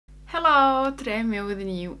Hello, today I'm here with a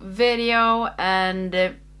new video and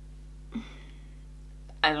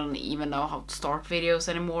I don't even know how to start videos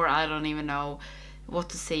anymore. I don't even know what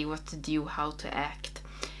to say, what to do, how to act.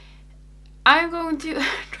 I'm going to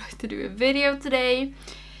try to do a video today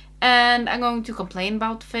and I'm going to complain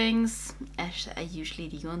about things, as I usually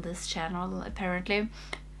do on this channel apparently.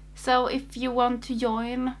 So if you want to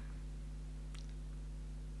join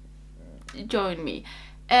me.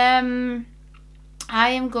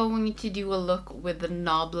 I am going to do a look with the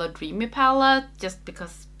Nabla Dreamy palette just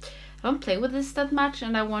because I don't play with this that much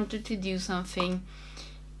and I wanted to do something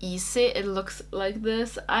easy. It looks like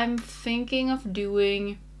this. I'm thinking of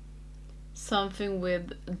doing something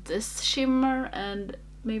with this shimmer and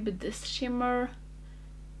maybe this shimmer.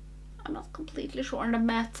 I'm not completely sure on the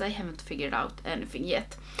mattes. I haven't figured out anything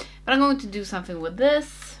yet. But I'm going to do something with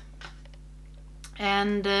this.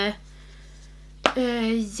 And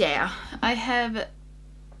yeah, I have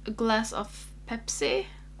a glass of Pepsi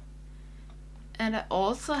and I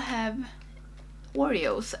also have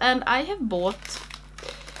Oreos, and I have bought,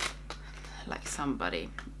 like somebody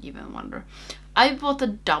even wonder, I bought a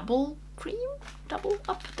double cream, double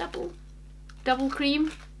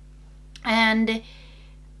cream, and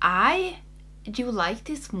I do like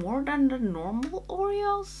this more than the normal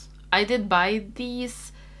Oreos. I did buy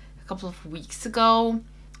these a couple of weeks ago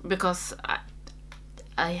because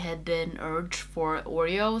I had an urge for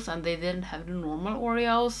Oreos and they didn't have the normal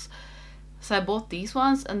Oreos. So I bought these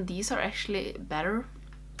ones and these are actually better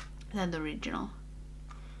than the original.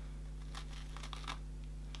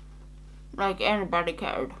 Like anybody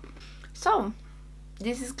cared. So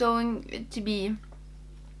this is going to be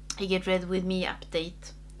a get ready with me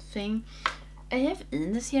update thing. I have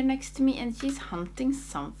Eaze here next to me and she's hunting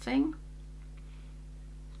something,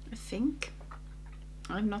 I think.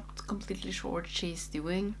 I'm not completely sure what she's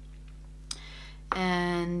doing,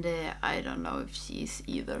 and I don't know if she's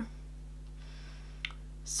either.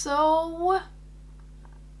 So,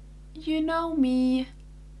 you know me,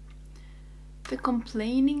 the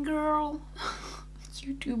complaining girl. It's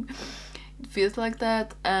YouTube. It feels like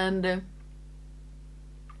that, and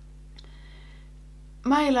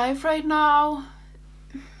my life right now,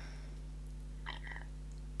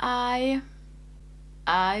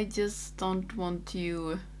 I just don't want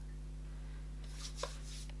to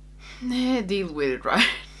deal with it right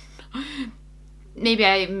now. Maybe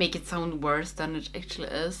I make it sound worse than it actually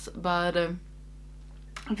is, but if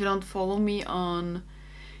you don't follow me on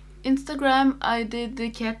Instagram, I did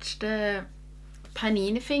catch the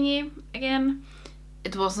panini thingy again.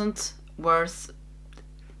 It wasn't worse.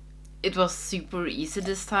 It was super easy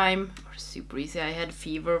this time. Or super easy. I had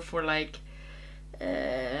fever for like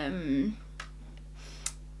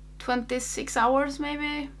 26 hours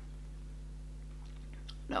maybe.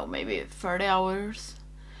 No, maybe 30 hours.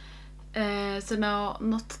 So now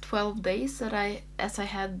not 12 days as I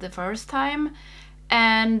had the first time.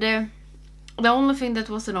 And the only thing that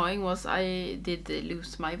was annoying was I did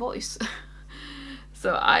lose my voice.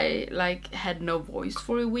 So I like had no voice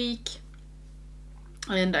for a week.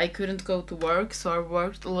 And I couldn't go to work, so I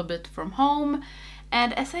worked a little bit from home.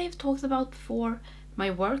 And as I've talked about before,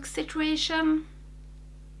 my work situation,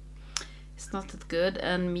 it's not that good,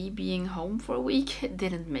 and me being home for a week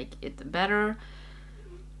didn't make it better.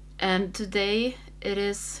 And today it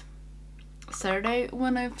is Saturday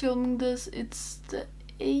when I'm filming this. It's the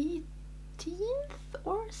 18th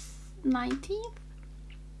or 19th?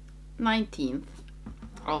 19th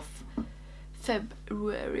of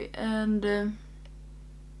February, and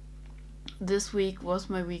this week was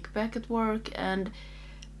my week back at work, and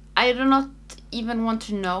I do not even want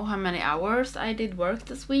to know how many hours I did work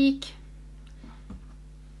this week.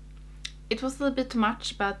 It was a little bit too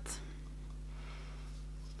much, but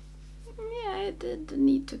yeah, I did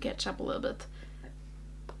need to catch up a little bit.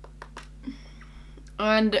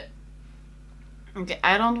 And okay,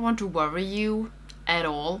 I don't want to worry you at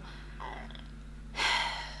all,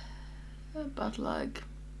 but like,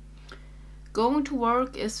 going to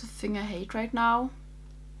work is a thing I hate right now,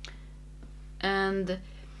 and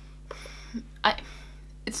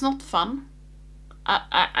it's not fun.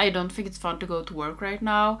 I don't think it's fun to go to work right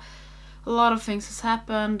now. A lot of things has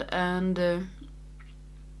happened and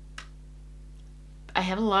I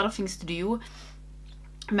have a lot of things to do.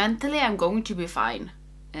 Mentally I'm going to be fine.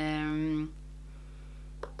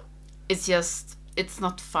 It's just, it's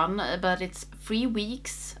not fun, but it's 3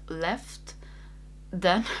 weeks left.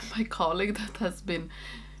 Then my colleague that has been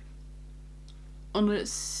on a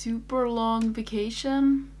super long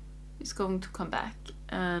vacation is going to come back,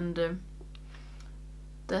 and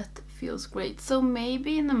that feels great. So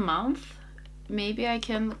maybe in a month maybe I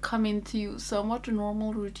can come into somewhat a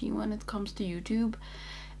normal routine when it comes to YouTube.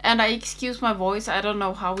 And I excuse my voice, I don't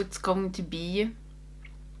know how it's going to be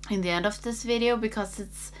in the end of this video, because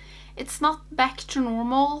it's not back to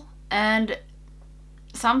normal, and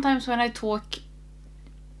sometimes when I talk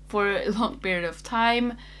for a long period of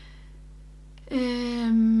time,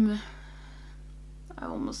 I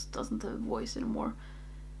almost doesn't have a voice anymore.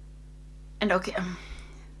 And okay,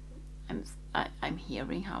 I'm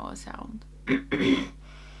hearing how I sound.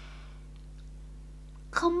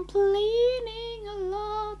 Complaining a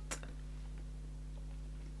lot.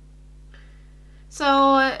 So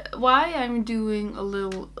why I'm doing a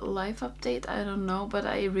little life update, I don't know, but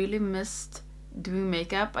I really missed doing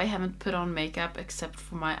makeup. I haven't put on makeup except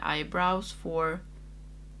for my eyebrows for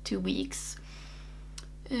 2 weeks.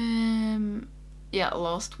 Yeah,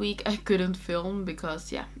 last week I couldn't film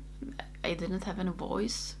because, yeah, I didn't have any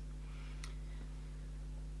voice.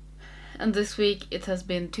 And this week it has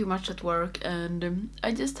been too much at work, and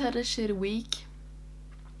I just had a shitty week.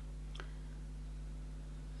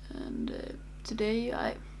 And today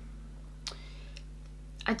I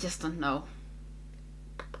just don't know.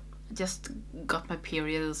 I just got my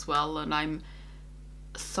period as well, and I'm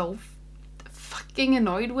so fucking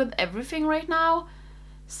annoyed with everything right now.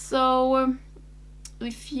 So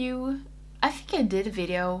if you, I think I did a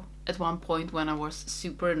video at one point when I was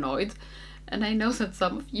super annoyed, and I know that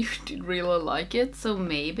some of you did really like it, so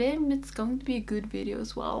maybe it's going to be a good video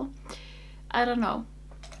as well. I don't know.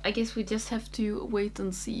 I guess we just have to wait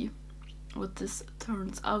and see what this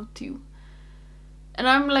turns out to. And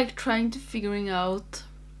I'm like trying to figuring out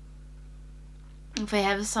if I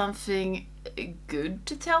have something good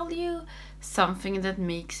to tell you, something that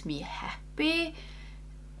makes me happy,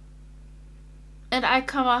 and I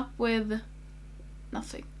come up with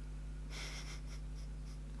nothing.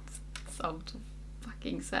 Sounds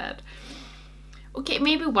fucking sad. Okay,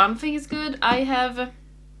 maybe one thing is good. I have,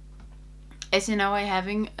 as you know, I'm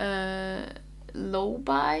having a low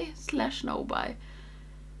buy / no buy.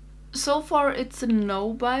 So far it's a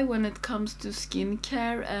no buy when it comes to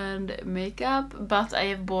skincare and makeup, but I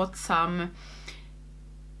have bought some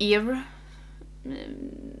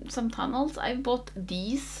some tunnels. I bought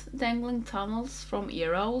these dangling tunnels from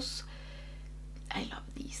Eaze. I love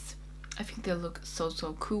these. I think they look so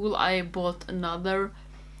cool. I bought another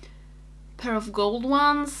pair of gold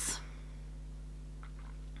ones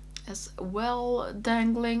as well,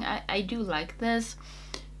 dangling. I do like this.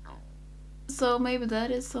 So maybe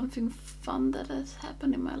that is something fun that has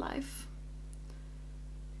happened in my life.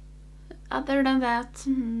 Other than that,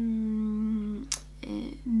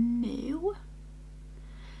 no.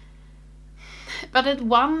 But at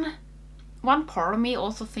one part of me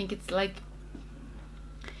also think it's like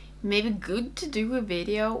maybe good to do a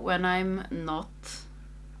video when I'm not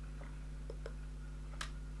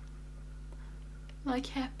like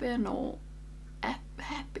happy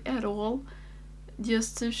at all,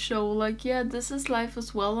 just to show like, yeah, this is life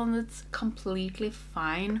as well, and it's completely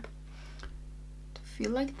fine to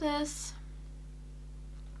feel like this.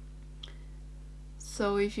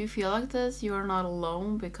 So if you feel like this, you are not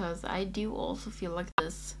alone, because I do also feel like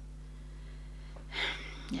this,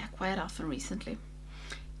 yeah, quite often recently.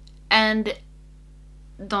 And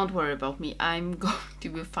don't worry about me, I'm going to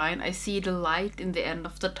be fine. I see the light in the end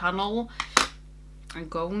of the tunnel. I'm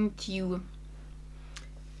going to,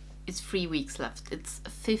 it's 3 weeks left. It's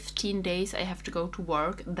 15 days I have to go to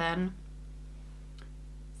work, then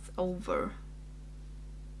it's over.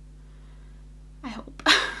 I hope.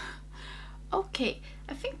 Okay,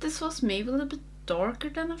 I think this was maybe a little bit darker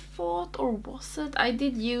than I thought, or was it? I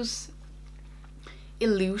did use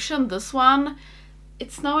Illusion, this one.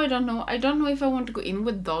 It's now, I don't know if I want to go in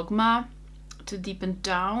with Dogma to deepen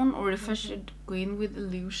down, or if I should go in with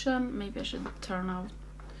Illusion. Maybe I should turn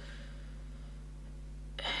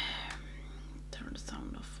the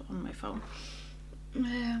sound off on my phone. You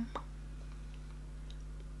know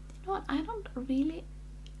what, I don't really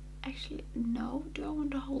actually know. Do I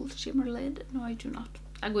want to hold shimmer lid? No, I do not.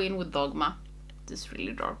 I go in with Dogma, this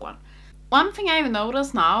really dark one. One thing I've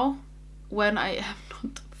noticed now, when I have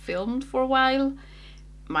not filmed for a while,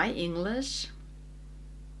 my English.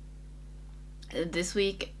 This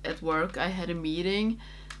week at work I had a meeting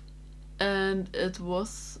and it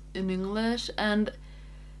was in English, and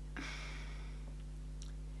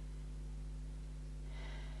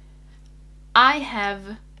I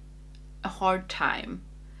have a hard time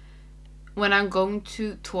when I'm going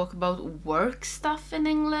to talk about work stuff in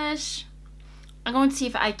English. I'm going to see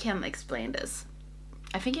if I can explain this.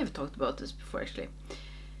 I think I've talked about this before actually.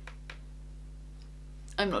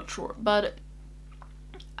 I'm not sure, but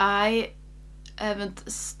I I haven't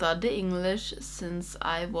studied English since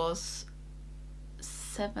I was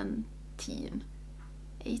 17,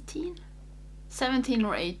 18? 17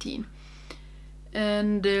 or 18.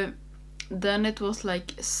 And then it was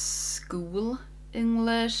like school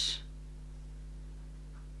English,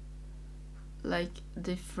 like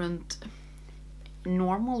different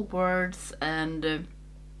normal words and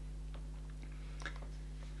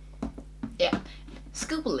yeah,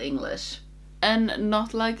 school English, and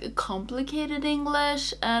not like complicated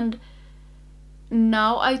English. And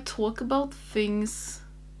now I talk about things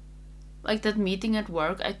like that meeting at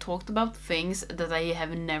work. I talked about things that I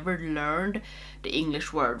have never learned the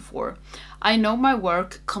English word for. I know my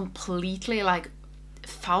work completely, like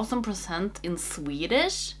 1000% in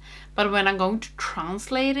Swedish, but when I'm going to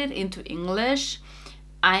translate it into English,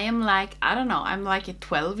 I am like, I don't know, I'm like a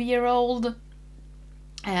 12-year-old.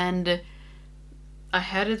 And I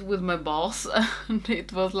had it with my boss, and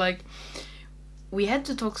it was like, we had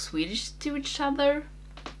to talk Swedish to each other,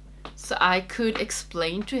 so I could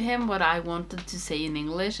explain to him what I wanted to say in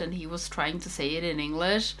English, and he was trying to say it in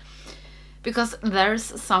English. Because there's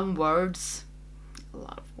some words, a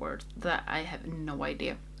lot of words, that I have no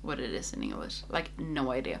idea what it is in English. Like,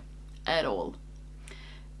 no idea at all.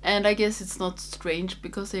 And I guess it's not strange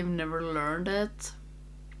because I've never learned it.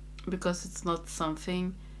 Because it's not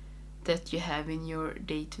something that you have in your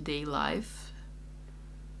day-to-day life.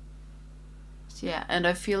 So yeah, and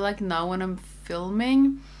I feel like now when I'm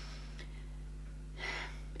filming,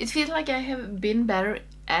 it feels like I have been better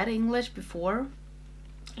at English before.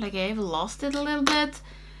 Like I have lost it a little bit.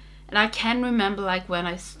 And I can remember like when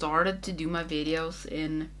I started to do my videos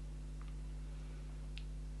in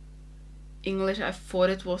English, I thought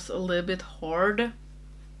it was a little bit hard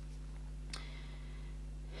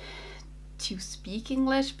to speak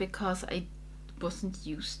English because I wasn't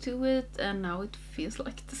used to it, and now it feels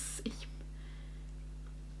like the same.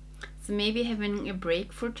 So maybe having a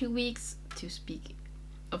break for 2 weeks to speaking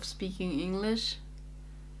English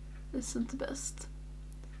isn't the best.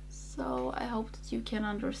 So I hope that you can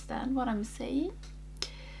understand what I'm saying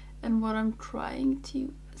and what I'm trying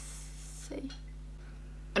to say.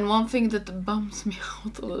 And one thing that bums me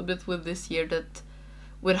out a little bit with this year, that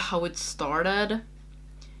with how it started,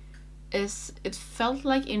 is it felt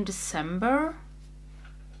like in December,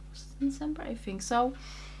 I think so,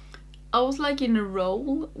 I was like in a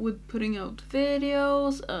roll with putting out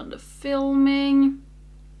videos and filming,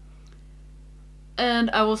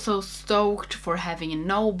 and I was so stoked for having a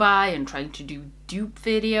no-buy and trying to do dupe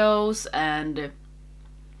videos and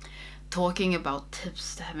talking about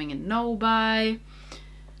tips to having a no-buy.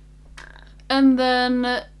 And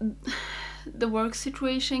then the work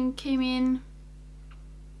situation came in.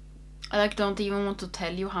 I like don't even want to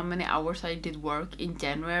tell you how many hours I did work in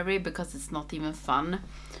January because it's not even fun.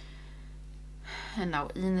 And now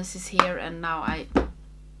Ines is here, and now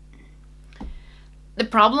the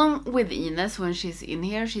problem with Ines when she's in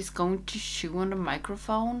here, she's going to chew on the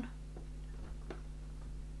microphone.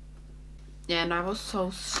 Yeah, and I was so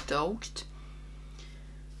stoked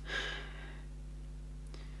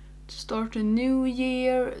to start a new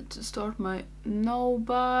year, to start my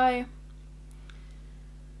no-buy.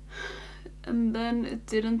 And then it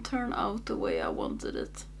didn't turn out the way I wanted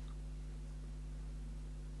it.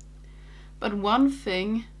 But one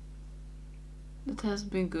thing that has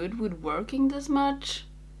been good with working this much,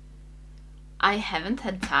 I haven't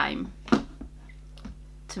had time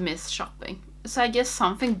to miss shopping. So I guess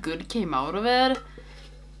something good came out of it.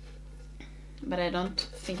 But I don't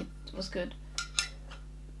think it was good.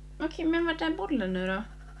 Okej, men vart är bollen nu då?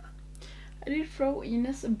 I did throw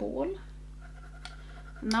Ines a ball.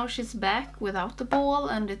 Now she's back without the ball,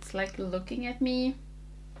 and it's like looking at me.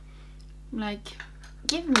 I'm like,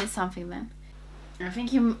 give me something then. I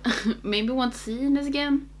think you maybe want to see Ines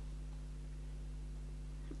again.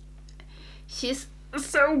 She's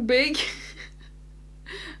so big.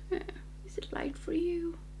 Is it light for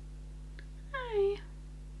you? Hi.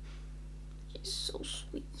 She's so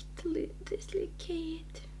sweet, this little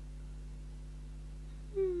kid.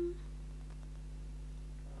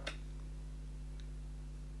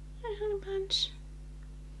 Honey bunch.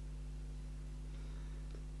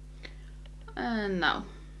 No.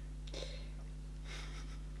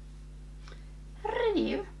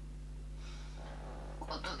 Ready?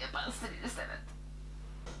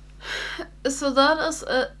 So that is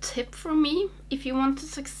a tip from me. If you want to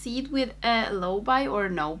succeed with a low buy or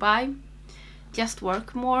no buy, just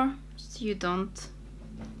work more so you don't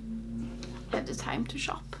have the time to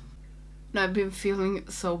shop. Now I've been feeling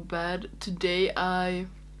so bad. Today I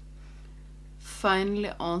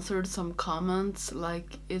finally answered some comments.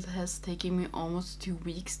 Like, it has taken me almost 2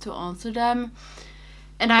 weeks to answer them.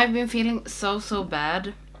 And I've been feeling so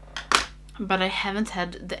bad. But I haven't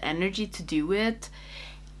had the energy to do it.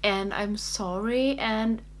 And I'm sorry.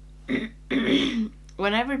 And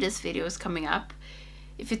whenever this video is coming up,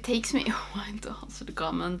 if it takes me a while to answer the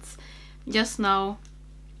comments, just know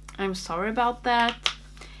I'm sorry about that.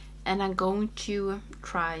 And I'm going to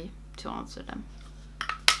try to answer them.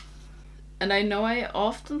 And I know I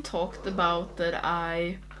often talked about that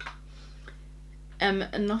I am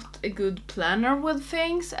not a good planner with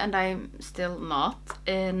things, and I'm still not.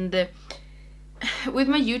 And with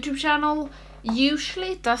my YouTube channel,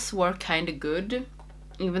 usually it does work kind of good,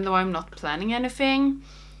 even though I'm not planning anything.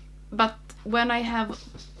 But when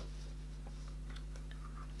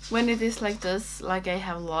it is like this, like I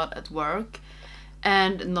have a lot at work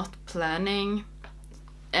and not planning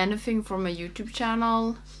anything for my YouTube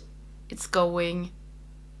channel, it's going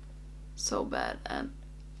so bad. And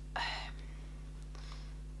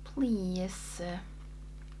please, I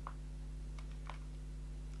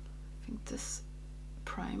think this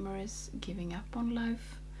primer is giving up on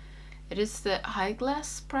life. It is the High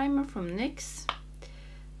Glass primer from NYX.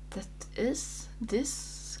 That is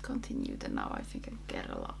discontinued, and now I think I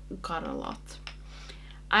got a lot.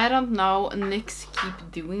 I don't know, NYX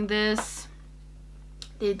keep doing this.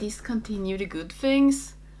 They discontinue the good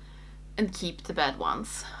things and keep the bad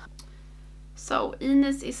ones. So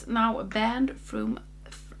Eaze is now banned from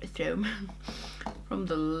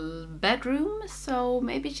the bedroom, so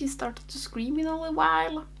maybe she started to scream in a little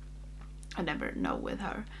while. I never know with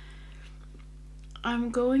her.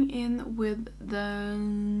 I'm going in with the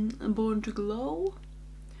Born to Glow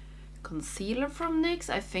concealer from NYX.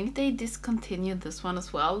 I think they discontinued this one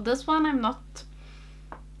as well. This one I'm not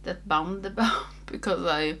that bummed about because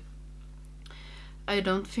I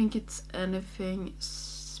don't think it's anything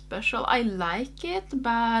special. I like it,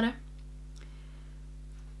 but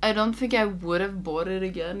I don't think I would have bought it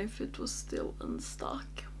again if it was still in stock.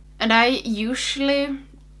 And I usually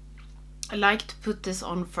like to put this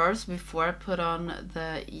on first before I put on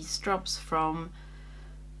the Eaze drops from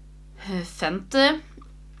Fenty.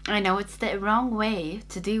 I know it's the wrong way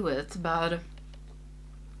to do it, but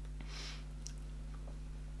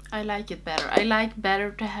I like it better. I like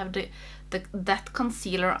better to have that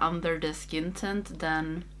concealer under the skin tint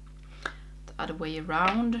than the other way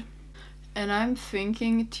around. And I'm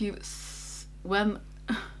thinking to, when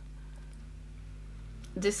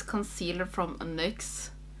this concealer from NYX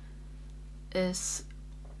is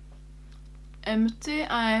empty,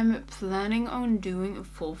 I'm planning on doing a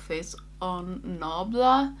full face on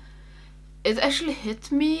Nabla. It actually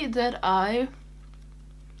hit me that I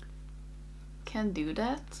can do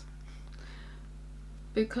that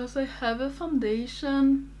because I have a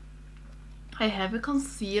foundation, I have a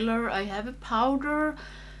concealer, I have a powder,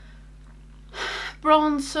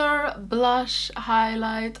 bronzer, blush,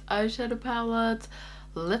 highlight, eyeshadow palette,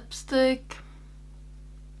 lipstick.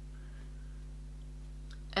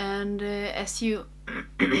 And as you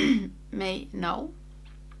may know,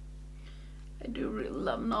 I do really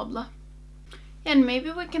love Nabla. And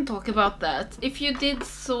maybe we can talk about that. If you did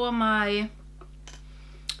saw my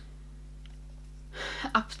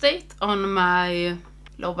update on my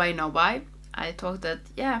low buy no buy, I talked that,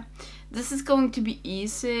 yeah, this is going to be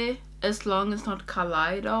easy as long as not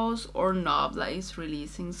Kaleidos or Nabla is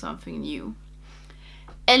releasing something new.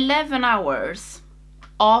 11 hours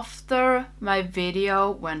after my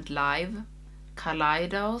video went live,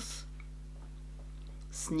 Kaleidos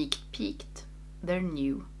sneak peeked their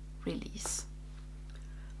new release.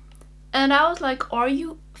 And I was like, are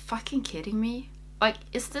you fucking kidding me? Like,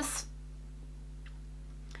 is this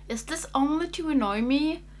only to annoy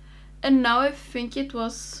me? And now I think it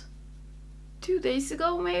was 2 days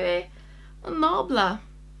ago maybe, Nabla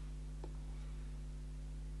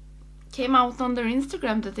came out on their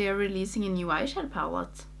Instagram that they are releasing a new eyeshadow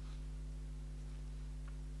palette.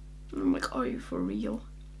 I'm like, are you for real?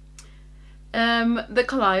 The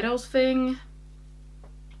Kaleidos thing,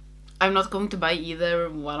 I'm not going to buy either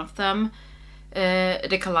one of them.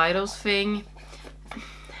 The Kaleidos thing,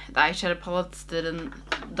 the eyeshadow palettes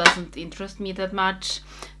doesn't interest me that much.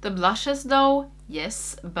 The blushes though,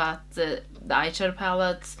 yes, but the eyeshadow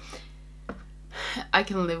palettes I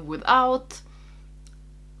can live without.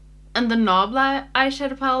 And the Nabla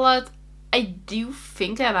eyeshadow palette, I do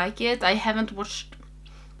think I like it. I haven't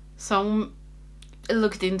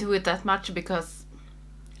looked into it that much because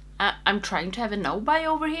I'm trying to have a no buy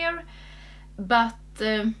over here, but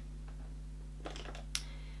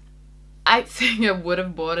I think I would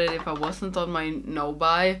have bought it if I wasn't on my no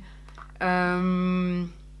buy.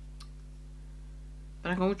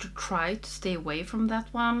 but I'm going to try to stay away from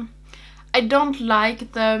that one. I don't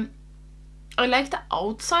like the... I like the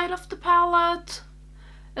outside of the palette,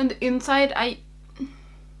 and the inside I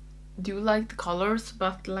do like the colors,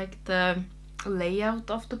 but like the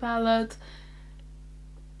layout of the palette,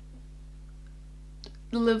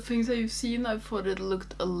 the little things that you've seen, I thought it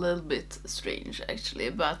looked a little bit strange actually,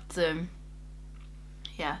 but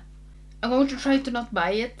yeah. I'm going to try to not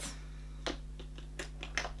buy it.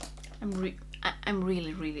 I'm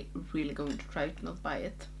really going to try to not buy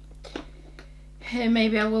it. Hey,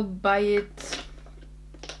 maybe I will buy it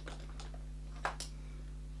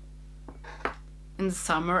in the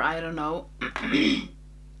summer, I don't know.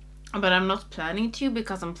 But I'm not planning to,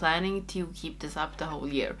 because I'm planning to keep this up the whole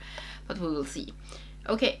year. But we will see.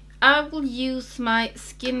 Okay, I will use my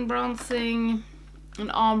skin bronzing in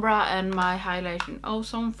Ambra and my highlighter in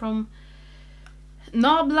Ozone from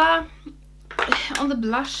Nabla. On the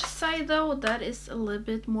blush side though, that is a little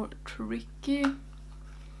bit more tricky.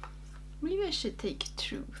 Maybe I should take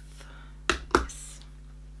Truth. Yes.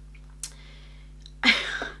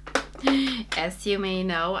 As you may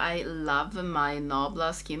know, I love my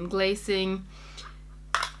Nabla skin glazing.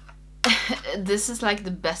 This is like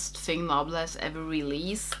the best thing Nabla has ever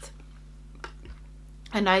released.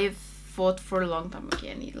 And I have thought for a long time,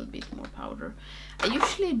 okay, I need a little bit more powder. I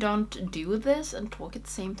usually don't do this and talk at the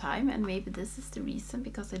same time, and maybe this is the reason,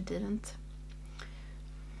 because I didn't.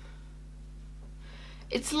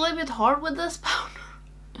 It's a little bit hard with this powder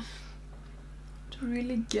to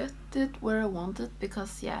really get it where I want it,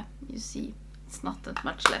 because yeah, you see, it's not that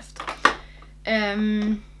much left.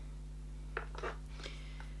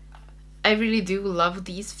 I really do love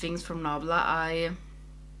these things from Nabla.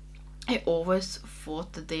 I always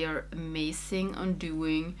thought that they are amazing on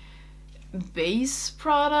doing base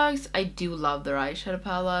products. I do love their eyeshadow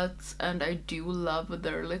palettes, and I do love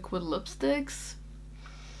their liquid lipsticks.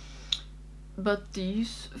 But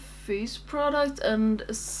these face products, and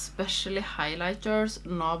especially highlighters,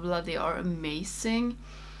 Nabla, they are amazing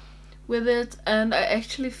with it. And I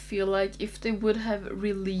actually feel like if they would have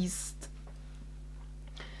released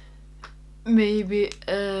maybe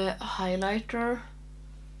a highlighter,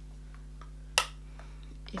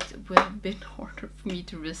 it would have been harder for me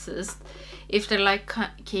to resist. If they like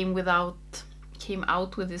came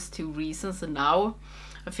out with these two reasons, and now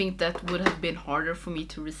I think that would have been harder for me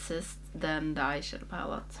to resist than the eyeshadow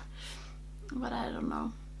palette. But I don't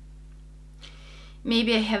know.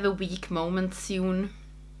 Maybe I have a weak moment soon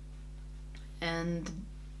and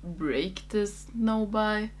break this no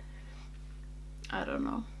buy. I don't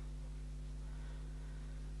know.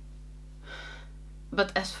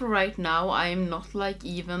 But as for right now, I'm not like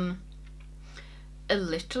even a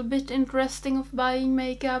little bit interested of buying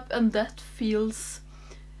makeup, and that feels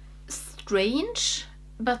strange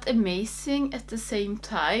but amazing at the same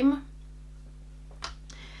time.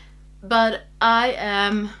 But I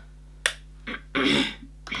am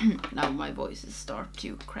now my voice is start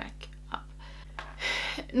to crack up.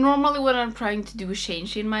 Normally when I'm trying to do a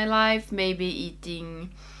change in my life, maybe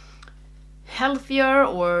eating healthier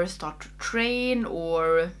or start to train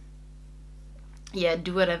or yeah,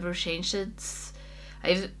 do whatever changes.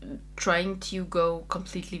 I've trying to go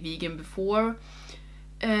completely vegan before.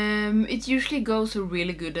 It usually goes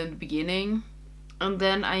really good in the beginning, and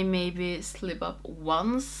then I maybe slip up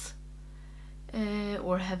once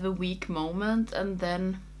or have a weak moment, and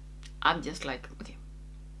then I'm just like, okay,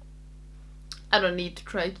 I don't need to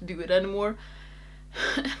try to do it anymore.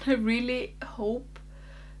 And I really hope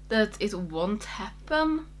that it won't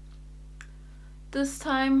happen this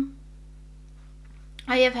time.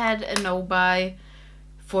 I have had a no-buy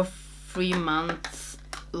for 3 months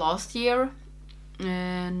last year,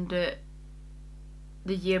 and the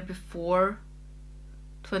year before,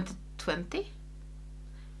 2020?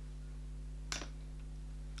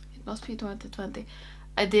 It must be 2020.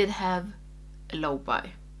 I did have a low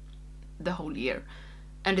buy the whole year,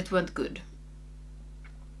 and it went good.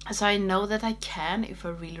 So I know that I can if I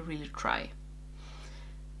really try.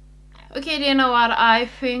 Okay, do you know what? I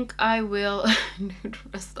think I will do the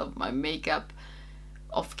rest of my makeup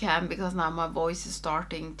off cam, because now my voice is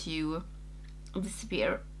starting to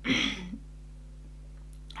disappear.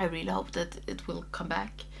 I really hope that it will come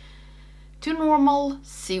back to normal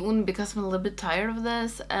soon, because I'm a little bit tired of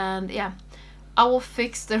this. And yeah, I will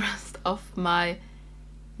fix the rest of my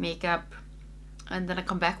makeup, and then I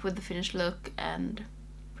come back with the finished look and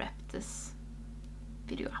wrap this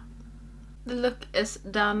video up. The look is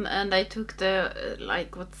done, and I took the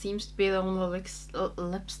like what seems to be the only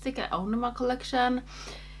lipstick I own in my collection.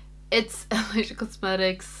 It's Eyeshadow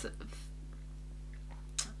Cosmetics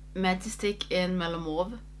Majestick in Mellow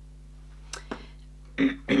Mauve.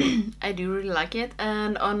 I do really like it.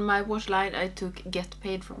 And on my waterline I took Get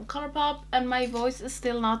Paid from Colourpop, and my voice is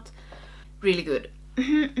still not really good.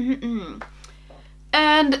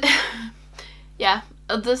 And yeah,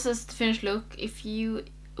 this is the finished look. If you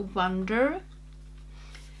wonder,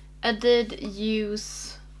 I did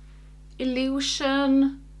use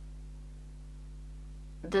Illusion,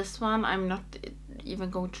 this one, I'm not even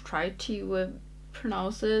going to try to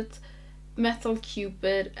pronounce it, Metal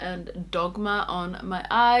Cupid and Dogma on my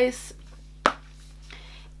eyes.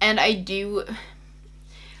 And I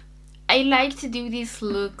like to do these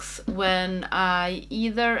looks when I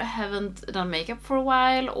either haven't done makeup for a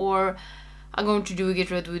while or I'm going to do a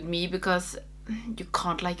get ready with me, because you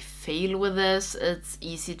can't like fail with this. It's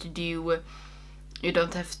easy to do. You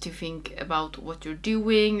don't have to think about what you're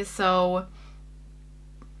doing. So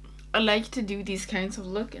I like to do these kinds of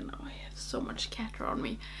look, and I have so much cat hair on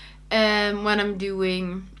me. When I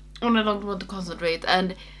don't want to concentrate,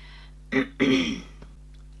 and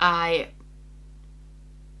I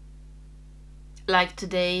like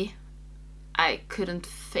today I couldn't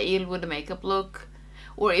fail with the makeup look,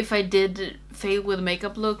 or if I did fail with the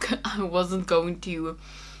makeup look, I wasn't going to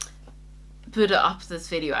put up this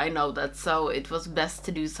video. I know that, so it was best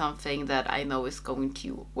to do something that I know is going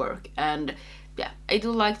to work. And yeah, I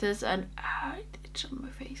do like this, and it's on my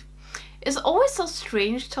face. It's always so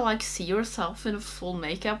strange to like see yourself in full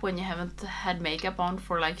makeup when you haven't had makeup on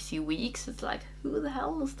for like 2 weeks. It's like, who the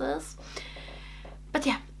hell is this? But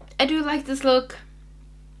yeah, I do like this look,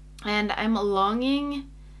 and I'm longing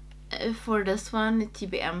for this one to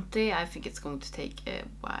be empty. I think it's going to take a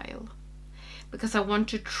while, because I want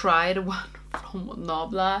to try the one from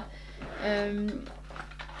Nabla,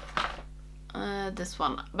 this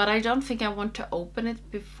one, but I don't think I want to open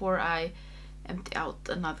it before I empty out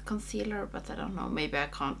another concealer. But I don't know, maybe I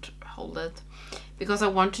can't hold it, because I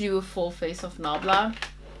want to do a full face of Nabla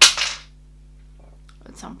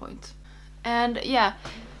at some point. And yeah,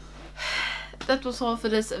 that was all for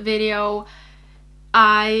this video.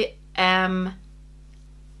 I am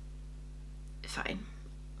fine.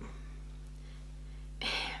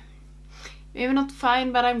 Maybe not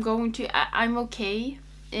fine, but I'm okay.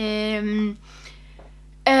 And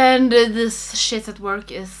this shit at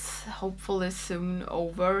work is hopefully soon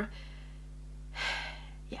over.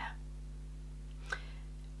 Yeah.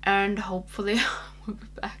 And hopefully we'll be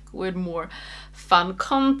back with more fun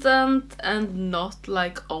content and not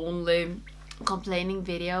like only complaining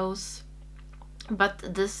videos. But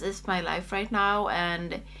this is my life right now,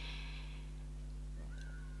 and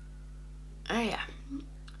yeah,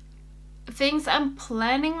 things I'm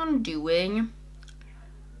planning on doing,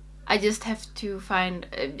 I just have to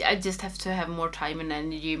have more time and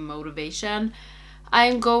energy and motivation.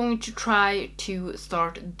 I'm going to try to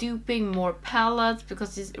start duping more palettes,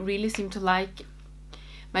 because it really seemed to like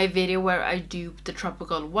my video where I duped the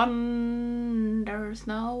Tropical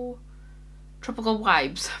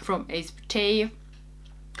Vibes from Eaze.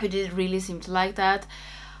 Who did really seem to like that.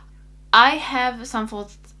 I have some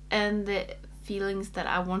thoughts and feelings that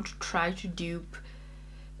I want to try to dupe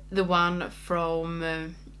the one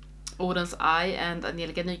from Oden's Eye and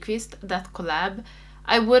Angelica Nyqvist, that collab.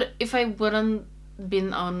 I would, if I wouldn't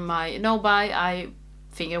been on my no buy, I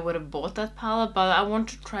think I would have bought that palette, but I want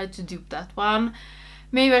to try to dupe that one.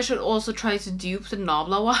 Maybe I should also try to dupe the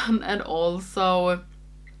Nabla one, and also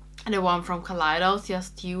the one from Kaleidos,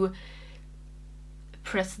 just to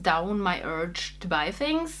press down my urge to buy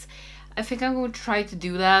things. I think I'm going to try to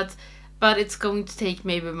do that, but it's going to take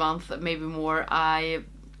maybe a month, maybe more. I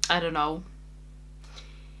don't know.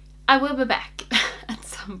 I will be back at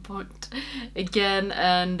some point again,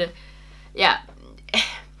 and yeah,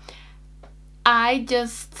 I'm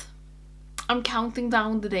counting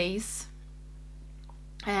down the days,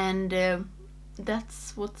 and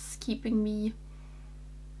that's what's keeping me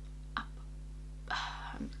up.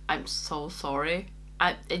 I'm so sorry.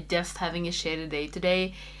 I'm just having a shitty day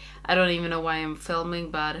today. I don't even know why I'm filming,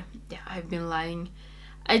 but yeah, I've been lying.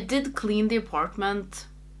 I did clean the apartment,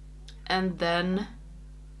 and then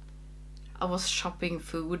I was shopping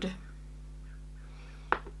food.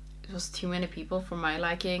 It was too many people for my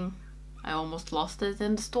liking. I almost lost it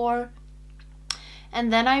in the store.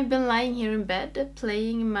 And then I've been lying here in bed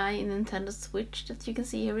playing my Nintendo Switch that you can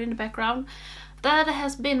see here in the background. That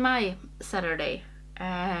has been my Saturday.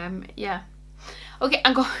 Yeah. Okay,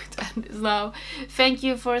 I'm going to end this now. Thank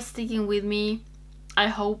you for sticking with me. I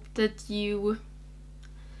hope that you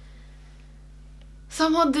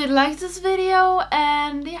someone did like this video,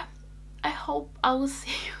 and yeah, I hope I will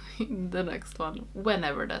see you in the next one,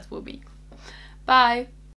 whenever that will be. Bye!